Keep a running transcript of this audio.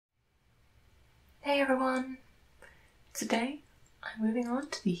Hey everyone! Today I'm moving on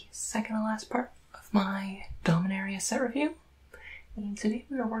to the second to last part of my Dominaria Set review, and today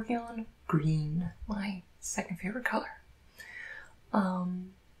we are working on green, my second favorite color.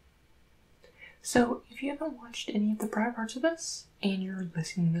 So if you haven't watched any of the prior parts of this, and you're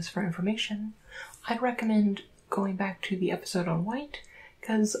listening to this for information, I'd recommend going back to the episode on white,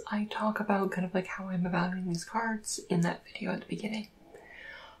 because I talk about kind of like how I'm evaluating these cards in that video at the beginning.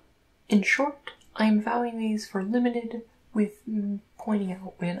 In short, I'm evaluating these for limited, with pointing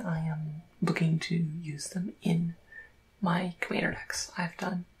out when I am looking to use them in my commander decks I've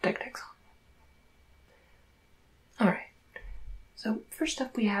done deck decks on. Alright, so first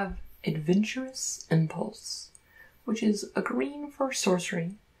up we have Adventurous Impulse, which is a green for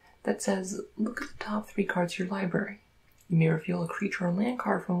sorcery that says, look at the top 3 cards of your library. You may reveal a creature or land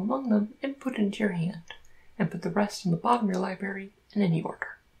card from among them and put it into your hand, and put the rest in the bottom of your library in any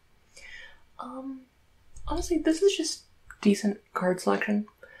order. Honestly, this is just decent card selection.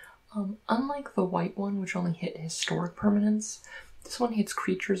 Unlike the white one, which only hit historic permanents, this one hits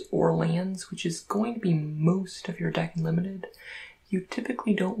creatures or lands, which is going to be most of your deck in limited. You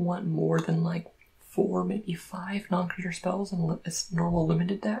typically don't want more than like 4, maybe 5 non-creature spells in a normal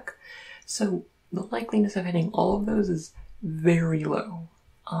limited deck. So the likeliness of hitting all of those is very low.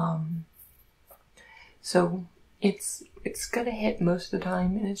 So it's gonna hit most of the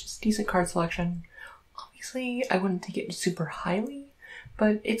time, and it's just decent card selection. Obviously, I wouldn't take it super highly,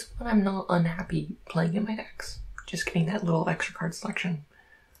 but it's when I'm not unhappy playing in my decks. Just getting that little extra card selection.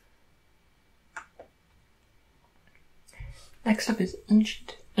 Next up is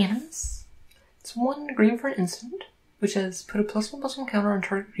Ancient Animus. It's 1 green for an instant, which says put a +1/+1 counter on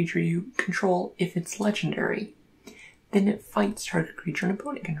target creature you control if it's legendary. Then it fights target creature an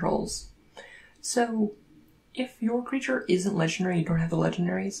opponent controls. So, if your creature isn't legendary, you don't have the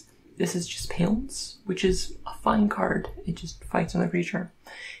legendaries, this is just Pounce, which is a fine card. It just fights on the creature.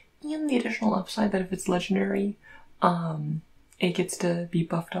 And the additional upside that if it's legendary, it gets to be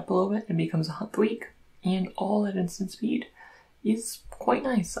buffed up a little bit and becomes a Hunt the Weak. And all at instant speed is quite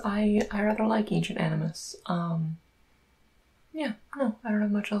nice. I rather like Ancient Animus. Yeah, no, I don't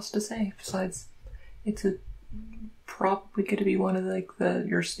have much else to say besides it's probably going to be one of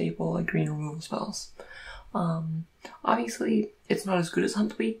your staple green removal spells. Obviously, it's not as good as Hunt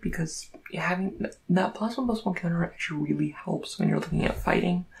the Weak because having that +1/+1 counter actually really helps when you're looking at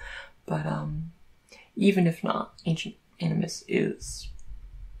fighting. But even if not, Ancient Animus is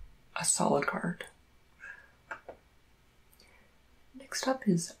a solid card. Next up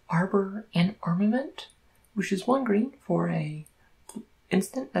is Arbor and Armament, which is 1 green for a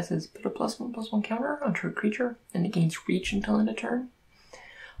instant that says put a +1/+1 counter on target creature, and it gains reach until end of turn.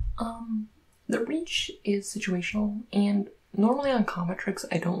 The reach is situational, and normally on combat tricks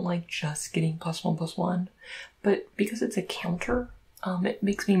I don't like just getting +1/+1, but because it's a counter, it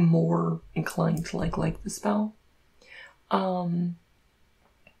makes me more inclined to like the spell. I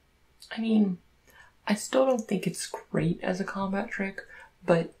mean, I still don't think it's great as a combat trick,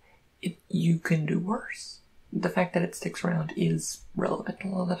 but you can do worse. The fact that it sticks around is relevant a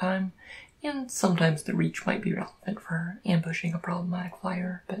lot of the time, and sometimes the reach might be relevant for ambushing a problematic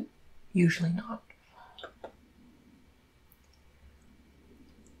flyer, but usually not.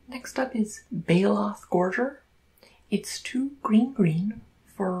 Next up is Baloth Gorger. It's 2 green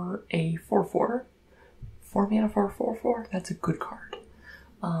for a 4/4. 4 mana for a 4/4, that's a good card.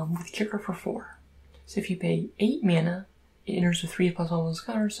 With kicker for 4. So if you pay 8 mana, it enters with 3 +1/+1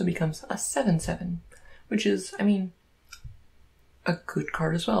 counters, so it becomes a 7/7, which is, I mean, a good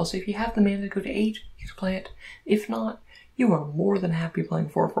card as well. So if you have the mana to go to 8, you can play it. If not, you are more than happy playing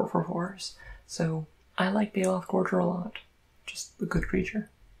 4/4/4/4s. So I like Baloth Gorger a lot. Just a good creature.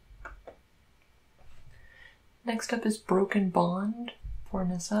 Next up is Broken Bond for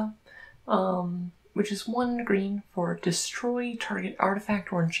Nissa, which is 1 green for destroy target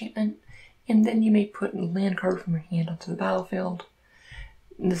artifact or enchantment, and then you may put a land card from your hand onto the battlefield.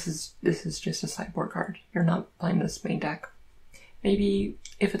 This is just a sideboard card. You're not playing this main deck. Maybe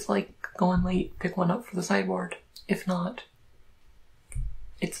if it's like going late, pick one up for the sideboard. If not,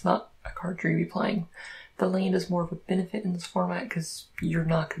 it's not a card you're going to be playing. The land is more of a benefit in this format because you're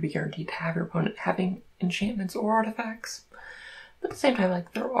not going to be guaranteed to have your opponent having enchantments or artifacts. But at the same time,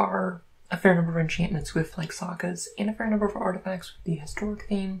 there are a fair number of enchantments with sagas and a fair number of artifacts with the historic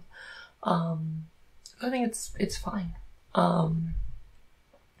theme. I think it's fine.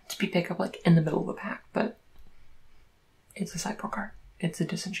 To be picked up in the middle of the pack, but it's a sideboard card. It's a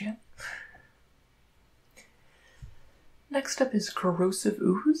disenchant. Next up is Corrosive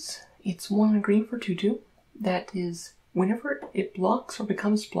Ooze. It's 1 green for 2/2. That is, whenever it blocks or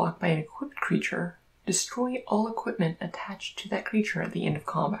becomes blocked by an equipped creature, destroy all equipment attached to that creature at the end of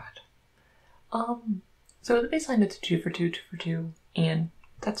combat. So the baseline it's a 2 for 2, 2 for 2, and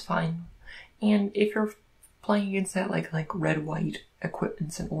that's fine. And if you're playing against that like red-white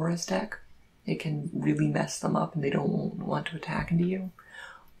equipments and auras deck, it can really mess them up and they don't want to attack into you.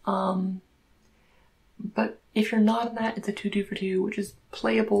 But if you're not in that, it's a 2 for 2, which is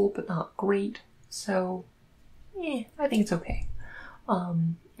playable but not great. So, I think it's okay.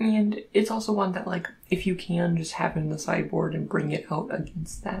 And it's also one that, like, if you can, just have it in the sideboard and bring it out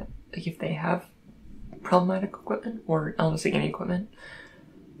against that. Like, if they have problematic equipment, or I don't say any equipment.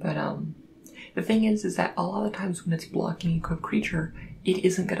 But, the thing is that a lot of times when it's blocking a equipped creature, it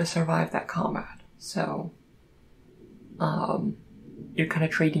isn't going to survive that combat. So, you're kind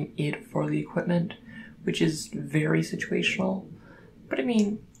of trading it for the equipment, which is very situational. But I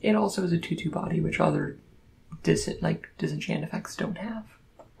mean, it also is a 2/2 body, which other disenchant effects don't have.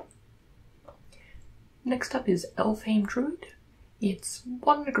 Next up is Elfhame Druid. It's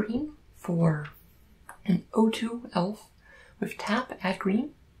 1 green for an 0/2 elf with tap, add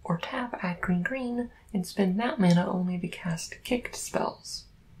green, or tap, add green, and spend that mana only to cast kicked spells.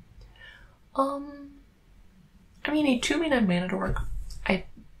 I mean, a 2-mana mana dork,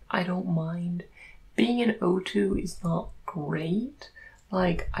 I don't mind. Being an 0/2 is not great.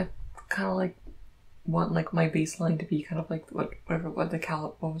 Like, I kind of like want like my baseline to be kind of like what was the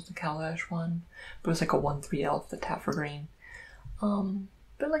Kalash one? But it was like a 1/3 elf that tap for green.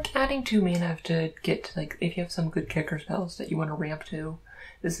 But like adding 2 mana to get to, like, if you have some good kicker spells that you want to ramp to,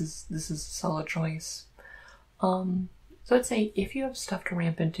 this is a solid choice. So I'd say if you have stuff to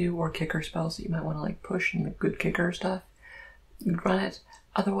ramp into or kicker spells that you might want to like push and the good kicker stuff, you'd run it.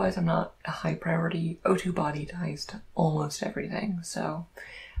 Otherwise, I'm not a high priority. 0/2 body dies to almost everything, so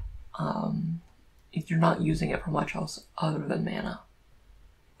if you're not using it for much else other than mana.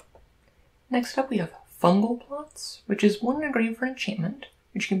 Next up, we have Fungal Plots, which is 1 green for enchantment,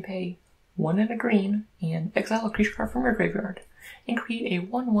 which you can pay 1 and a green and exile a creature card from your graveyard and create a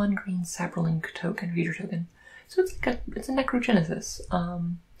 1/1 green Saproling creature token. So it's a Necrogenesis.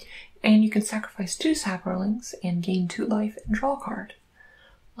 And you can sacrifice 2 Saprolings and gain 2 life and draw a card.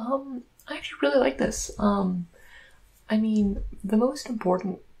 I actually really like this. I mean, the most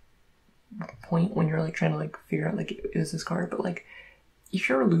important point when you're like trying to like figure out like is this card, but like if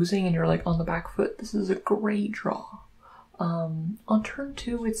you're losing and you're like on the back foot, this is a great draw. On turn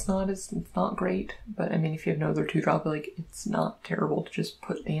 2, it's not great, but I mean if you have no other 2 drop, like it's not terrible to just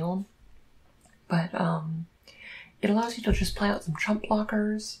put down. But it allows you to just play out some chump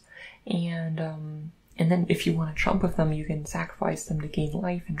blockers, and then if you want to chump with them, you can sacrifice them to gain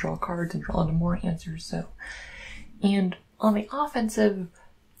life and draw cards and draw into more answers. So, and on the offensive,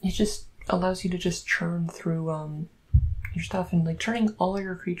 it just allows you to just churn through your stuff and like turning all of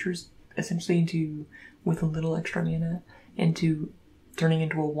your creatures essentially into, with a little extra mana, into turning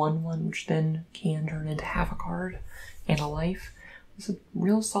into a 1/1, which then can turn into half a card and a life. It's a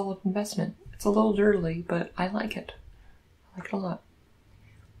real solid investment. It's a little dirty, but I like it. I like it a lot.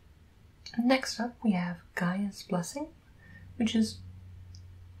 Next up, we have Gaia's Blessing, which is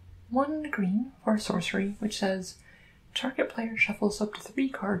 1 green for a sorcery, which says target player shuffles up to 3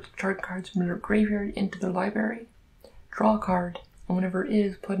 target cards from their graveyard into their library, draw a card, and whenever it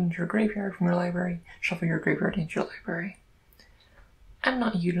is put into your graveyard from your library, shuffle your graveyard into your library. I'm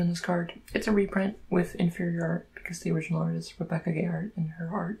not huge on this card. It's a reprint with inferior art because the original art is Rebecca Gay art and her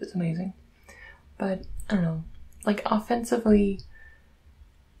art is amazing. But, I don't know, like offensively,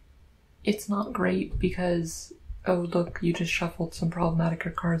 it's not great because, oh look, you just shuffled some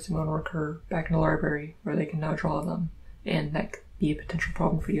problematic cards that want to recur back in the library where they can now draw them, and that could be a potential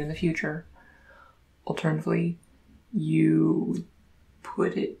problem for you in the future. Alternatively, you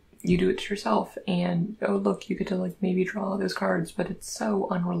do it to yourself, and oh look, you get to like maybe draw those cards, but it's so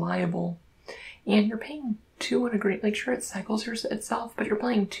unreliable. And you're paying 2 and a green, like sure it cycles itself, but you're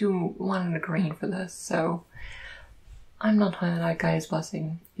playing 2, 1 and a green for this, so I'm not high on that Gaia's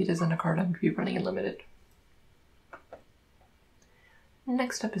Blessing. It isn't a card I'm going to be running in limited.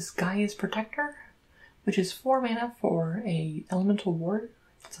 Next up is Gaia's Protector, which is 4 mana for a elemental ward.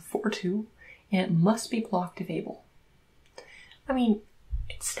 It's a 4/2, and it must be blocked if able. I mean,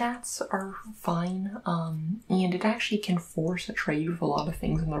 its stats are fine, and it actually can force a trade with a lot of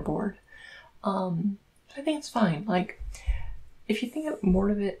things on their board. So I think it's fine. Like, if you think more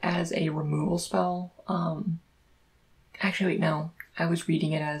of it as a removal spell, actually wait, no, I was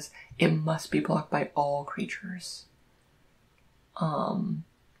reading it as it must be blocked by all creatures. Kind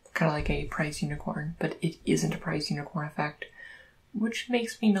of like a Prize Unicorn, but it isn't a Prize Unicorn effect, which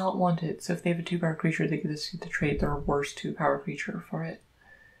makes me not want it. So if they have a 2-power creature, they get to trade their worst 2-power creature for it,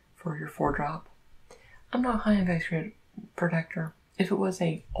 for your 4-drop. I'm not high on Geist Protector. If it was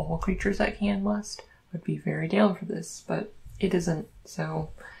a all creatures that can must, I'd be very down for this, but it isn't,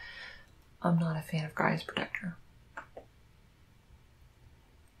 so I'm not a fan of Geist Protector.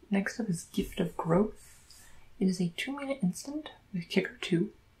 Next up is Gift of Growth. It is a 2-mana instant with Kicker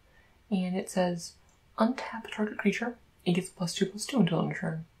 2, and it says, untap target creature, it gets +2/+2 until end of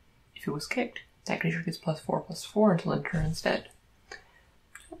turn. If it was kicked, that creature gets +4/+4 until end of turn instead.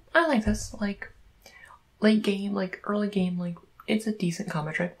 I like this, like, late game, like, early game, like, it's a decent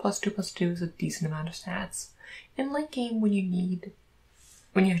combat trick. +2/+2 is a decent amount of stats. In late game, when you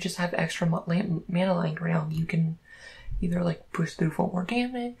just have extra mana lying around, you can either, like, push through for more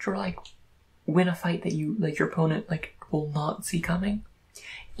damage, or, like, win a fight that you, like, your opponent, like, will not see coming.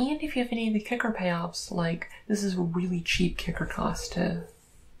 And if you have any of the kicker payoffs, like, this is a really cheap kicker cost to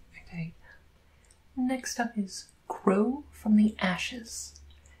activate. Next up is Grow from the Ashes.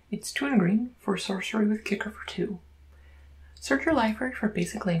 It's 2 and green for sorcery with kicker for 2. Search your library for a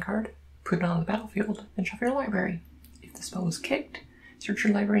basic land card, put it on the battlefield, then shuffle your library. If the spell was kicked, search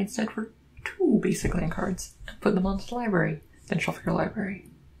your library instead for 2 basic land cards, and put them onto the library, then shuffle your library.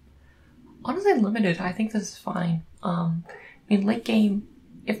 Honestly, limited, I think this is fine. In late game,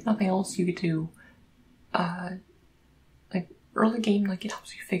 if nothing else, you get to, like, early game, like, it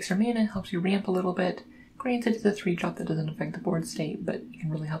helps you fix your mana, helps you ramp a little bit. Granted, it's a 3-drop that doesn't affect the board state, but it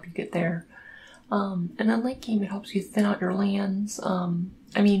can really help you get there. And then late game, it helps you thin out your lands.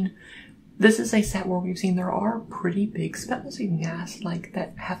 I mean, this is a set where we've seen there are pretty big spells you can cast, like,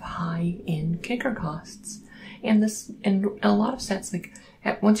 that have high-end kicker costs. And a lot of sets, like,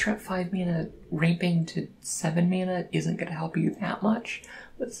 once you're at 5 mana, ramping to 7 mana isn't going to help you that much.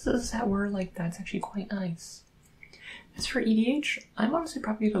 But this is a set where, like, that's actually quite nice. As for EDH, I'm honestly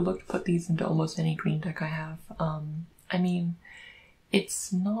probably going to look to put these into almost any green deck I have. I mean,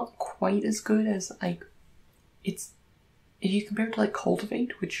 it's not quite as good as, like, if you compare it to, like,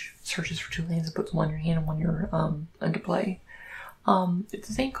 Cultivate, which searches for 2 lands and puts 1 in your hand and 1 in your, into play. It's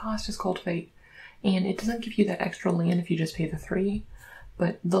the same cost as Cultivate, and it doesn't give you that extra land if you just pay the 3,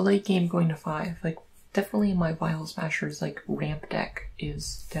 but the late game going to 5, like, definitely my Vial Smashers, like, ramp deck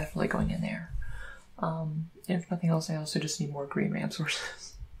is definitely going in there. If nothing else, I also just need more green ramp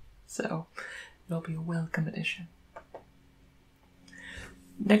sources. So, it'll be a welcome addition.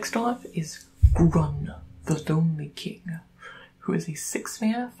 Next off is Grun, the Lonely King, who is a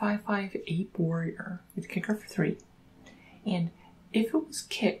 6-mana, 5/5/8 warrior with kicker for 3. And if it was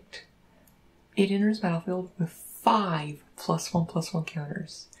kicked, it enters battlefield with 5 +1/+1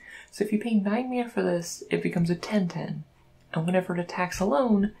 counters. So if you pay 9 mana for this, it becomes a 10/10. And whenever it attacks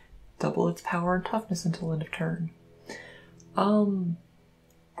alone, double its power and toughness until end of turn.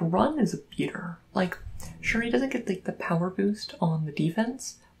 Grun is a beater. Like, sure, he doesn't get, like, the power boost on the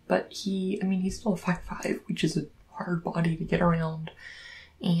defense, but he's still a 5/5, which is a hard body to get around.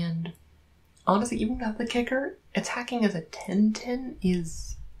 And honestly, even without the kicker, attacking as a 10/10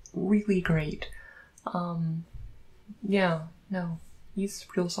 is really great. Yeah, no, he's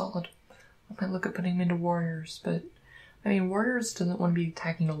real solid. I might look at putting him into Warriors, but I mean, Warriors doesn't want to be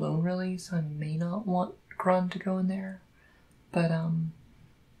attacking alone, really, so I may not want Grun to go in there. But,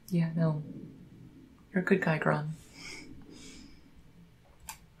 yeah, no. You're a good guy, Grun.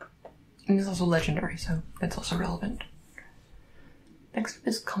 And he's also legendary, so that's also relevant. Next up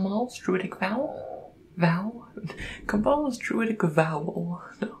is Kamal's Druidic Vow. Kamal's Druidic Vowel.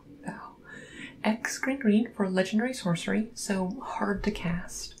 No, Vow. X green for legendary sorcery, so hard to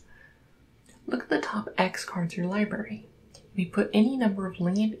cast. Look at the top X cards of your library. You may put any number of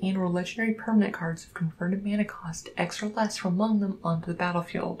land and or legendary permanent cards of converted mana cost X or less from among them onto the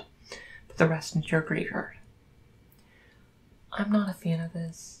battlefield. Put the rest into your graveyard. I'm not a fan of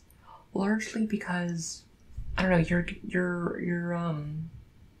this. Largely because, I don't know,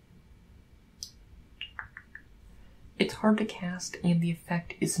 it's hard to cast and the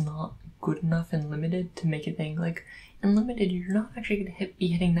effect is not good enough in limited to make it thing. Like, in limited, you're not actually going to be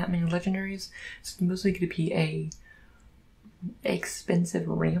hitting that many legendaries, so it's mostly going to be a expensive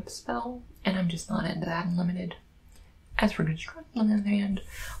ramp spell, and I'm just not into that in limited. As for Construct, on the other hand,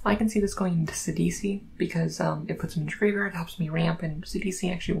 I can see this going into Sidisi because it puts him in the graveyard, helps me ramp, and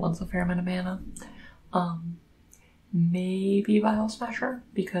Sidisi actually wants a fair amount of mana. Maybe Vial Smasher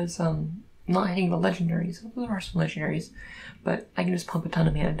because not hitting the legendaries. There are some legendaries, but I can just pump a ton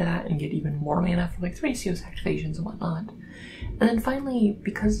of mana into that and get even more mana for like 3 Seos activations and whatnot. And then finally,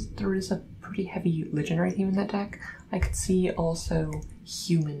 because there is a pretty heavy legendary theme in that deck, I could see also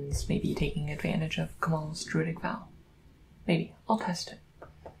humans maybe taking advantage of Kamal's Druidic Vow. Maybe. I'll test it.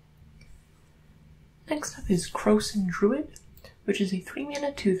 Next up is Krosan Druid, which is a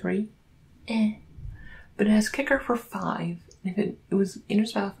 3-mana 2/3. but it has kicker for 5. And if it was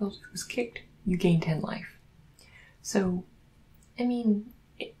enters the battlefield, if it was kicked, you gain 10 life. So, I mean,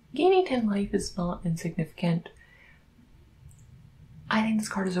 gaining 10 life is not insignificant. I think this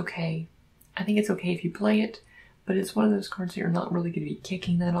card is okay. I think it's okay if you play it, but it's one of those cards that you're not really going to be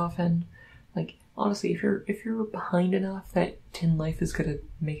kicking that often. Like, honestly, if you're behind enough that 10 life is going to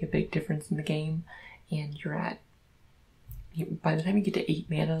make a big difference in the game, and you're at, by the time you get to 8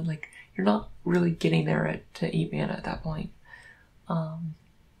 mana, like, you're not really getting there to 8 mana at that point. And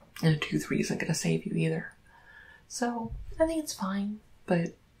a 2/3 isn't going to save you either. So, I think it's fine,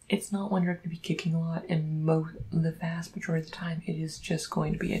 but it's not one you're going to be kicking a lot, and the vast majority of the time it is just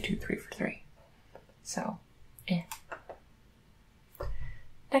going to be a 2/3 for 3. So, eh.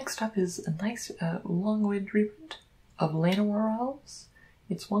 Next up is a nice long-awaited reprint of Llanowar Elves.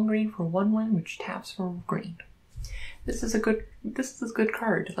 It's 1 green for 1/1, which taps for green. This is a good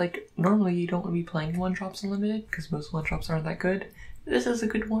card. Like, normally you don't want to be playing 1-drops unlimited because most 1-drops aren't that good. This is a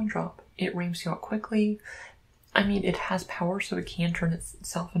good 1-drop. It ramps you out quickly. I mean, it has power, so it can turn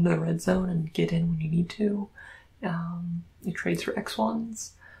itself into the red zone and get in when you need to. It trades for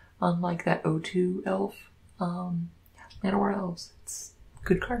X1s, unlike that O2 elf. Llanowar Elves. It's a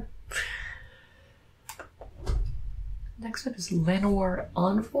good card. Next up is Llanowar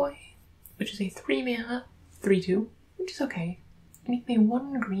Envoy, which is a 3-mana, 3/2, which is okay. And you pay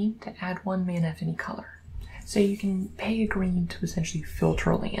 1 green to add 1 mana of any color. So you can pay a green to essentially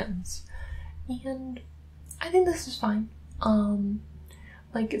filter lands. And I think this is fine.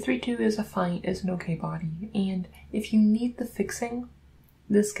 Like 3/2 is an okay body, and if you need the fixing,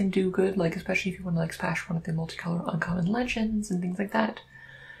 this can do good. Like especially if you want to like splash one of the multicolor uncommon legends and things like that.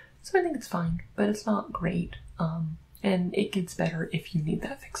 So I think it's fine, but it's not great. And it gets better if you need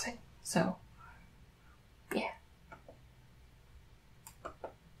that fixing. So yeah.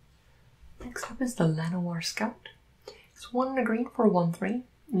 Next up is the Llanowar Scout. It's 1 green for 1/3.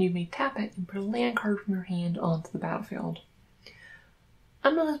 And you may tap it and put a land card from your hand onto the battlefield.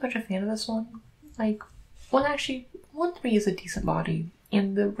 I'm not as much a fan of this one. Like, 1/3 is a decent body,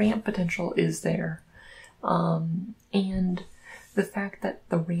 and the ramp potential is there. And the fact that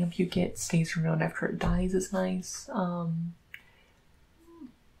the ramp you get stays around after it dies is nice. I'm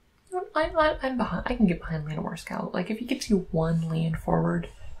behind. I can get behind Llanowar Scout. Like, if it gives you 1 land forward,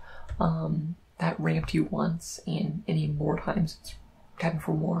 that ramped you once, and any more times it's tapping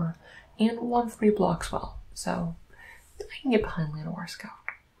for more, and 1/3 blocks well, so I can get behind Llanowar Scout.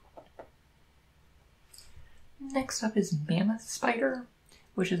 Next up is Mammoth Spider,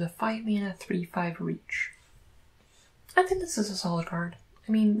 which is a 5-mana 3/5 reach. I think this is a solid card.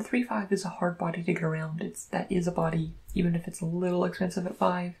 I mean, 3/5 is a hard body to get around. That is a body, even if it's a little expensive at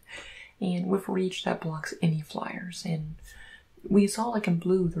 5, and with reach that blocks any flyers. And we saw like in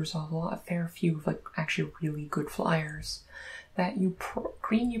blue, there's a fair few of like actually really good flyers. That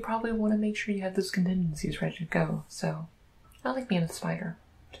green, you probably want to make sure you have those contingencies ready to go. So I like Mammoth Spider.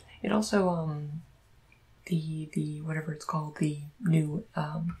 It also the whatever it's called, the new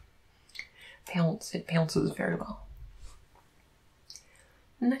pounce. It pounces very well.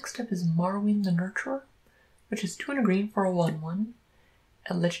 Next up is Marwyn the Nurturer, which is 2 green for a 1/1,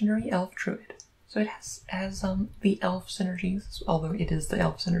 a legendary elf druid. So it has the elf synergies, although it is the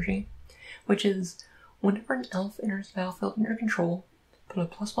elf synergy, which is whenever an elf enters the battlefield in your control, put a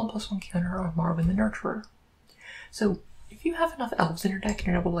 +1/+1 counter on Marwyn the Nurturer. So if you have enough elves in your deck and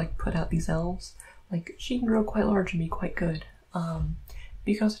you're able to like put out these elves, like she can grow quite large and be quite good.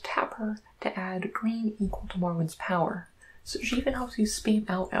 You can also tap her to add green equal to Marwyn's power. So she even helps you spam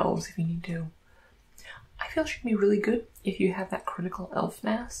out elves if you need to. I feel she can be really good if you have that critical elf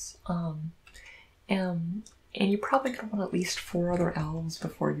mass. And you're probably going to want at least 4 other elves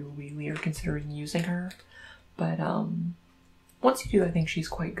before you really are considering using her. But once you do, I think she's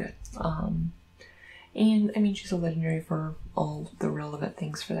quite good. And I mean, she's a legendary for all the relevant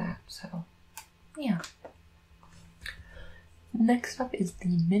things for that. So yeah. Next up is the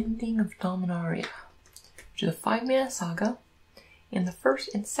Mending of Dominaria, which is a 5-mana saga. And the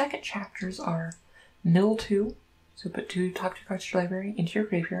first and second chapters are mill 2, so put 2 top 2 cards to your library into your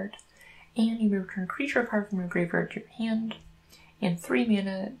graveyard. And you may return a creature card from your graveyard to your hand. And 3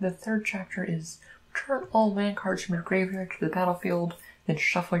 mana, the third chapter is return all land cards from your graveyard to the battlefield, then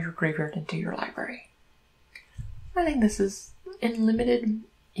shuffle your graveyard into your library. I think this is, in limited,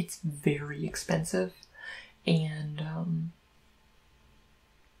 it's very expensive. And,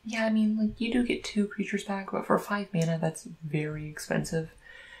 yeah, I mean, like, you do get 2 creatures back, but for 5 mana, that's very expensive.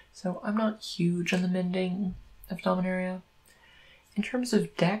 So I'm not huge on the Mending of Dominaria. In terms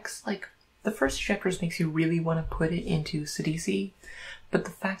of decks, like, the first chapters makes you really want to put it into Sidisi, but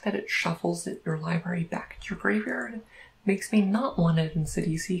the fact that it shuffles your library back to your graveyard makes me not want it in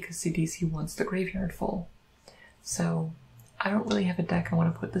CDC because CDC wants the graveyard full. So I don't really have a deck I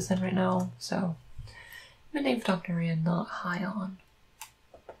want to put this in right now, so Midnight Dominaria not high on.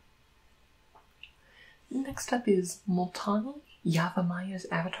 Next up is Multani, Yavamaya's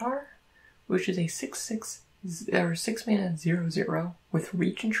Avatar, which is a 6/6 or 6 mana 0/0 with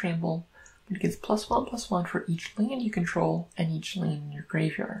reach and trample, but it gets +1/+1 for each land you control and each land in your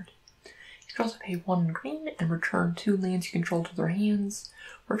graveyard. You can also pay 1 green and return 2 lands you control to their hands.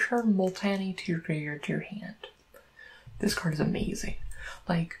 Return Multani to your graveyard to your hand. This card is amazing.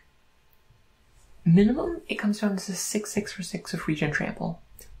 Like, minimum, it comes down to 6/6 for 6 of reach and trample,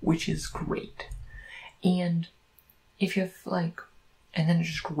 which is great. And if you have, like, and then it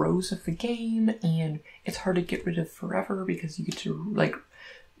just grows with the game, and it's hard to get rid of forever because you get to, like,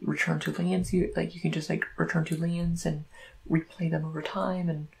 return to lands. You can just, like, return to lands and replay them over time,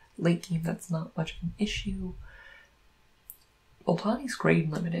 and late game that's not much of an issue. Multani's great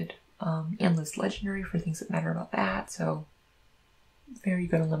and limited, and list legendary for things that matter about that, so very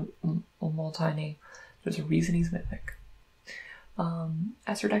good on Multani. There's a reason he's mythic.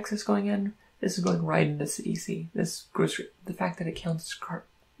 As Dex is going in, this is going right into CDC. This goes, the fact that it counts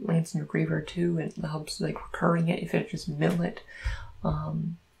lands in your graveyard too, and it helps like recurring it if it just mill it.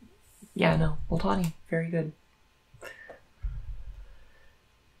 Yeah, no, Multani, very good.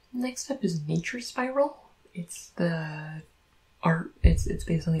 Next up is Nature Spiral. It's the art. It's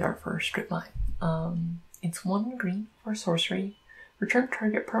based on the art for a strip line. It's 1 green for sorcery. Return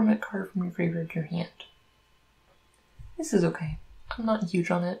target permanent card from your graveyard to your hand. This is okay. I'm not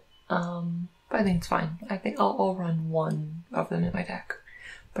huge on it. But I think it's fine. I think I'll run 1 of them in my deck,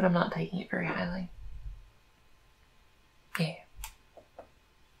 but I'm not taking it very highly. Yeah.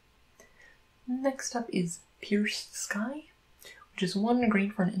 Next up is Pierce the Sky, which is 1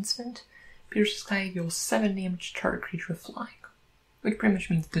 green for an instant. Pierce the Sky deals 7 damage to target creature with flying, which pretty much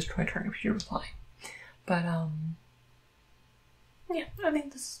means destroy target creature with flying. But yeah, I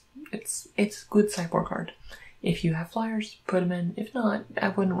think it's a good sideboard card. If you have flyers, put them in. If not, I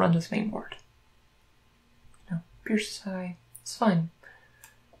wouldn't run this main board. No, Pierce the Sky, it's fine.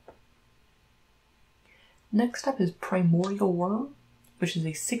 Next up is Primordial Worm, which is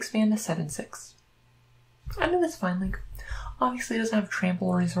a 6 mana 7/6. I think that's fine. Like, obviously it doesn't have trample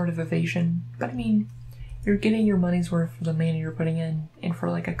or any sort of evasion, but I mean, you're getting your money's worth for the mana you're putting in, and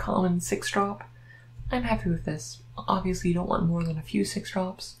for like a common 6-drop, I'm happy with this. Obviously you don't want more than a few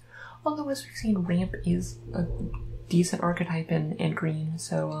 6-drops. Although, as we've seen, Ramp is a decent archetype in green,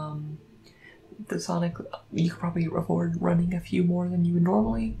 so the Sonic, you could probably afford running a few more than you would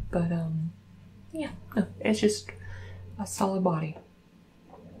normally, but yeah, no, it's just a solid body.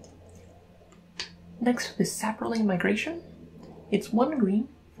 Next up is Saproling Migration. It's 1 green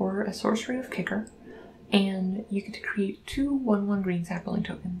for a sorcery of Kicker, and you get to create 2 1/1 green Saproling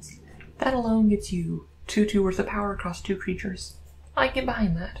tokens. That alone gets you 2/2 worth of power across 2 creatures. I get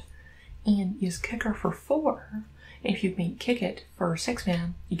behind that. And use Kicker for 4. If you make Kick It for 6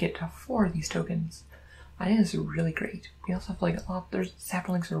 mana, you get to 4 of these tokens. I think this is really great. We also have like a lot. There's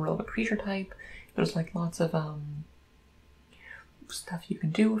Saplings are a relevant creature type. There's like lots of stuff you can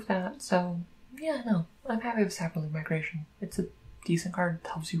do with that. So yeah, no, I'm happy with Saproling Migration. It's a decent card. It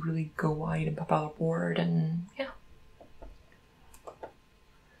helps you really go wide and pop out the board, and yeah.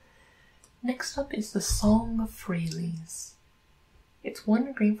 Next up is the Song of Freyalise. It's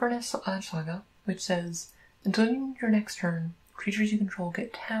 1 green for an saga, which says, until your next turn, creatures you control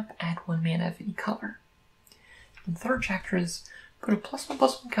get tap, add 1 mana of any color. And the third chapter is, put a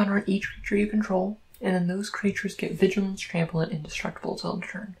 +1/+1 counter on each creature you control, and then those creatures get Vigilance, Trample, and Indestructible until end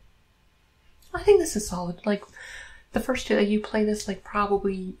turn. I think this is solid. Like, the first 2 that you play this, like, you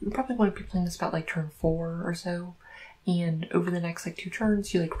probably want to be playing this about, like, turn 4 or so, and over the next, like, 2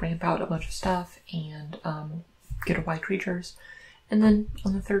 turns, you, like, ramp out a bunch of stuff, and, get a wide creatures. And then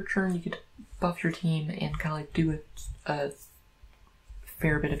on the 3rd turn, you get to buff your team and kind of like do a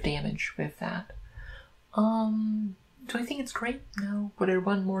fair bit of damage with that. Do I think it's great? No. Would I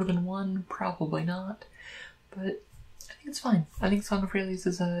run more than 1? Probably not. But I think it's fine. I think Song of Freyalise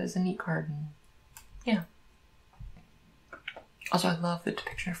is a neat card. And yeah. Also, I love the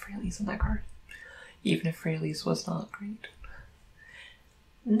depiction of Freyalise in that card, even if Freyalise was not great.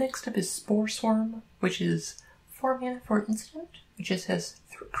 Next up is Spore Swarm, which is 4 mana for an instant, which just says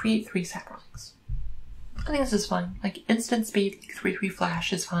create 3 Saprolings. I think this is fine. Like, instant speed, 3/3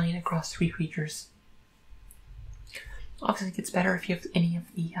 flash is fine across 3 creatures. Obviously it gets better if you have any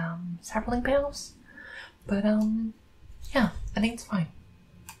of the Saproling panels, but yeah, I think it's fine.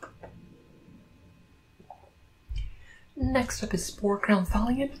 Next up is Spore Crown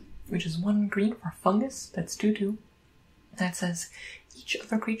Thaliad, which is 1 green for fungus. That's 2/2. That says each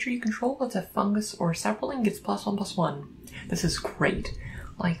other creature you control that's a fungus or a sapling gets +1/+1. This is great.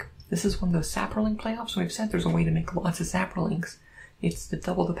 Like, this is one of those sapling playoffs. We've said there's a way to make lots of saplings. It's to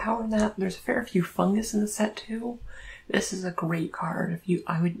double the power in that. There's a fair few fungus in the set too. This is a great card.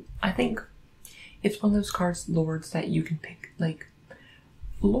 I think it's one of those cards, Lords, that you can pick. Like,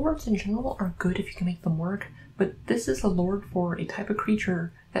 Lords in general are good if you can make them work, but this is a Lord for a type of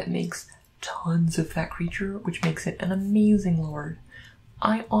creature that makes tons of that creature, which makes it an amazing Lord.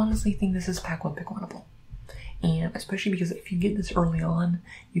 I honestly think this is pack 1 pick 1-able. And especially because if you get this early on,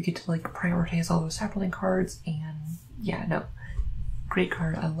 you get to like prioritize all those sapling cards, and yeah, no. Great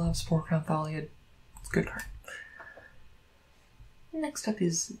card. I love Spore Crown Thaliad. It's a good card. Next up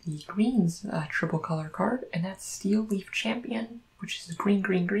is the greens triple color card, and that's Steel Leaf Champion, which is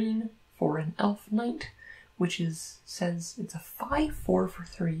green for an Elf Knight, which says it's a 5/4 for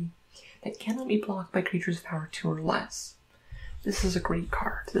 3 that cannot be blocked by creatures of power 2 or less. This is a great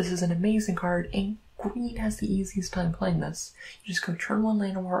card. This is an amazing card, and green has the easiest time playing this. You just go turn 1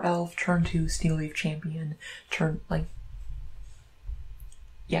 Llanowar Elf, turn 2 Steel Leaf Champion,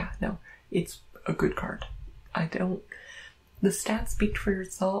 yeah, no, it's a good card. The stats speak for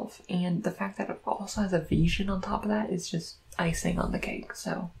yourself, and the fact that it also has evasion on top of that is just icing on the cake.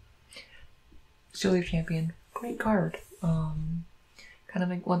 So, Steel Leaf Champion, great card. Kind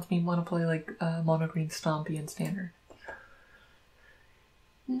of wants me want to play like mono green Stompy in Standard.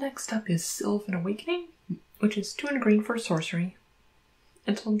 Next up is Sylvan Awakening, which is 2 and green for sorcery.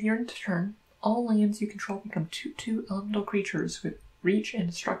 Until the end of turn, all lands you control become 2/2 elemental creatures with reach,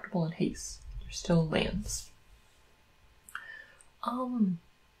 indestructible, and haste. They're still lands.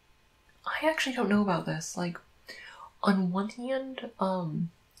 I actually don't know about this. Like, on one hand,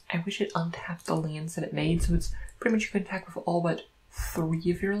 I wish it untapped the lands that it made, so it's pretty much you can attack with all but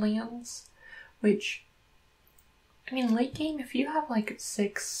 3 of your lands, which, I mean, late game, if you have like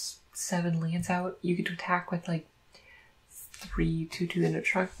 6, 7 lands out, you get to attack with like 3 2/2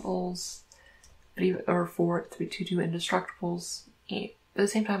 indestructibles, or 4 2/2 indestructibles. At the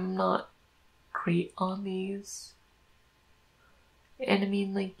same time, I'm not great on these. And I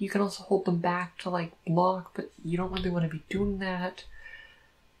mean, like, you can also hold them back to, like, block, but you don't really want to be doing that.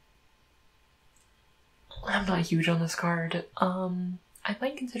 I'm not huge on this card. I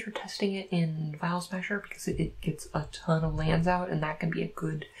might consider testing it in Vial Smasher because it gets a ton of lands out, and that can be a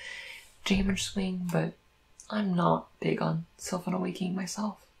good damage swing, but I'm not big on Sylvan Awakening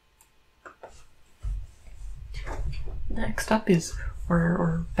myself. Next up is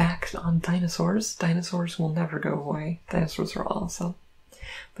we're back on dinosaurs. Dinosaurs will never go away. Dinosaurs are awesome.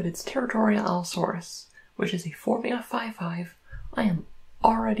 But it's Territorial Allosaurus, which is a 4-mana 5/5. I am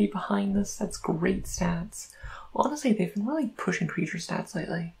already behind this. That's great stats. Honestly, they've been really pushing creature stats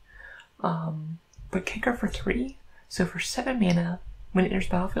lately. But kicker for 3. So for 7 mana, when it enters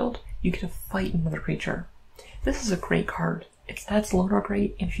battlefield, you get to fight another creature. This is a great card. Its stats alone are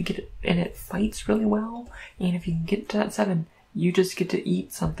great, and if you get it, and it fights really well, and if you can get to that 7, you just get to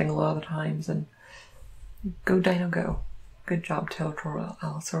eat something a lot of the times, and go Dino go. Good job, Territorial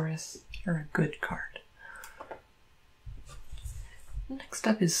Allosaurus. You're a good card. Next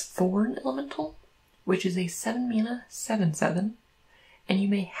up is Thorn Elemental, which is a 7-mana 7/7, and you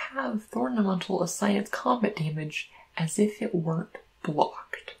may have Thorn Elemental assign its combat damage as if it weren't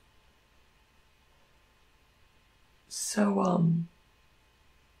blocked. So,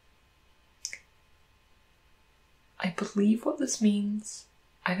 I believe what this means,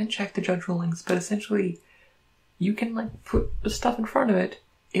 I haven't checked the judge rulings, but essentially, you can, like, put the stuff in front of it,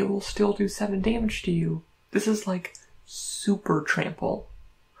 it will still do 7 damage to you. This is, like, super trample.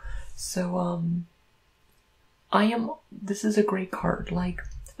 So, this is a great card. Like,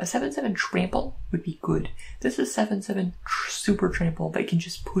 a 7/7 trample would be good. This is 7/7 super trample that can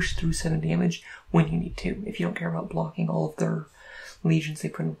just push through 7 damage when you need to, if you don't care about blocking all of their legions they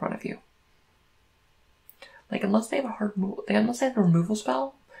put in front of you. Like, unless they have a removal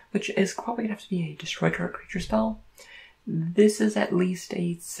spell, which is probably gonna have to be a destroy target creature spell, this is at least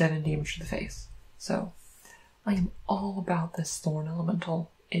a 7 damage to the face. So, I am all about this Thorn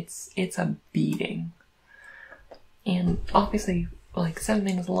Elemental. It's a beating. And obviously, like, 7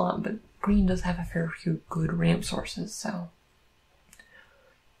 mana is a lot, but green does have a fair few good ramp sources, so.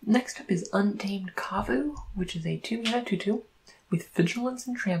 Next up is Untamed Kavu, which is a 2-mana 2/2 with Vigilance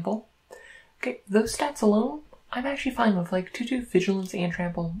and Trample. Okay, those stats alone, I'm actually fine with. Like, 2/2 Vigilance and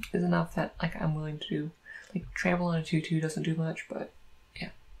Trample is enough that, like, I'm willing to do. Like, Trample on a 2/2 doesn't do much, but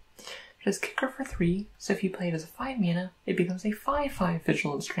yeah. It has Kicker for 3, so if you play it as a 5 mana, it becomes a 5/5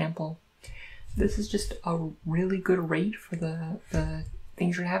 Vigilance Trample. this is just a really good rate for the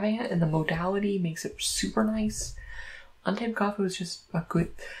things you're having it, and the modality makes it super nice. Untamed Kafu is just a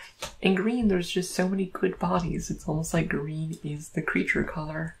good... In green, there's just so many good bodies. It's almost like green is the creature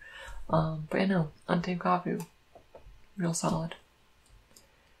color. But I know, Untamed Kafu, real solid.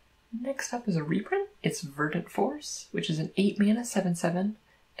 Next up is a reprint. It's Verdant Force, which is an 8 mana 7/7,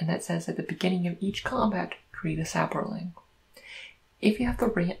 and that says at the beginning of each combat, create a Saproling. If you have the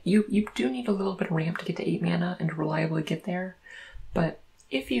ramp, you do need a little bit of ramp to get to 8 mana and to reliably get there, but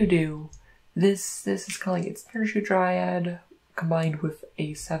if you do, this is kind of like it's Thundershoot Dryad combined with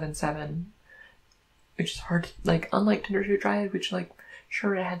a 7/7, which is hard to, like, unlike Thundershoot Dryad, which, like,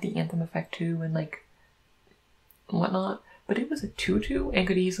 sure, it had the Anthem effect too and, like, whatnot, but it was a 2/2 and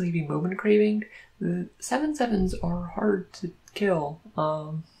could easily be moment craving. The 7/7s are hard to kill,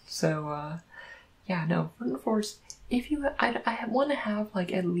 yeah, no, Verdant Force, if you, I want to have,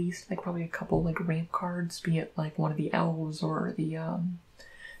 like, at least, like, probably a couple, like, ramp cards, be it, like, one of the elves or the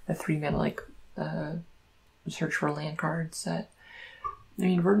 3 mana, like, search for land card set. I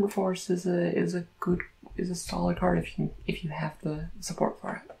mean, Verdant Force is a solid card if you have the support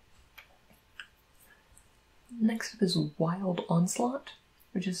for it. Next up is Wild Onslaught,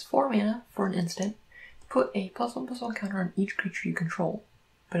 which is 4 mana for an instant. Put a +1/+1 counter on each creature you control.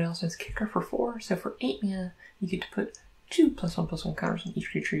 But it also has Kicker for 4, so for 8 mana, you get to put 2 +1/+1 counters on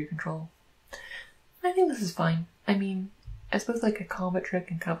each creature you control. I think this is fine. I mean, as both like a combat trick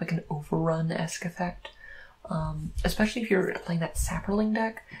and kind of like an overrun-esque effect, especially if you're playing that Saproling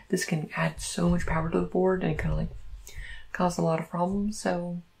deck, this can add so much power to the board and kind of like cause a lot of problems,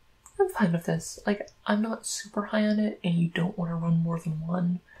 so I'm fine with this. Like, I'm not super high on it, and you don't want to run more than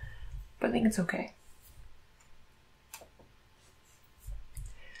one, but I think it's okay.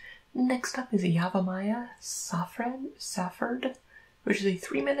 Next up is Yavimaya Safford, which is a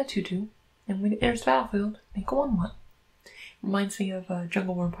 3 mana 2/2, and when it enters the battlefield, make a 1/1. Reminds me of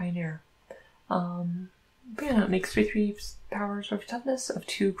Jungleborn Pioneer. But yeah, it makes 3/3 powers of toughness of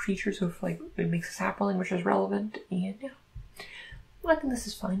 2 creatures with, like, it makes a Saproling, which is relevant, and yeah. I think this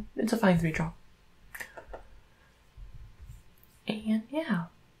is fine. It's a fine 3-drop. And yeah,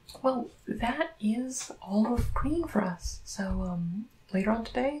 well, that is all of green for us. So, later on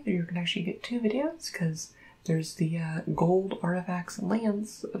today, you're going to actually get 2 videos, because there's the gold artifacts and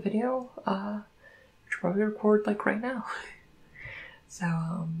lands video, which I'll probably record, like, right now.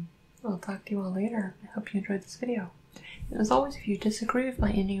 So, I'll talk to you all later. I hope you enjoyed this video. And as always, if you disagree with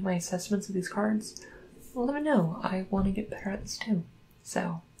any of my assessments of these cards, let me know. I want to get better at this too.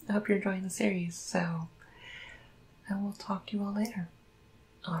 So, I hope you're enjoying the series. So, I will talk to you all later.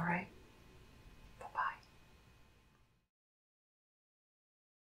 Alright.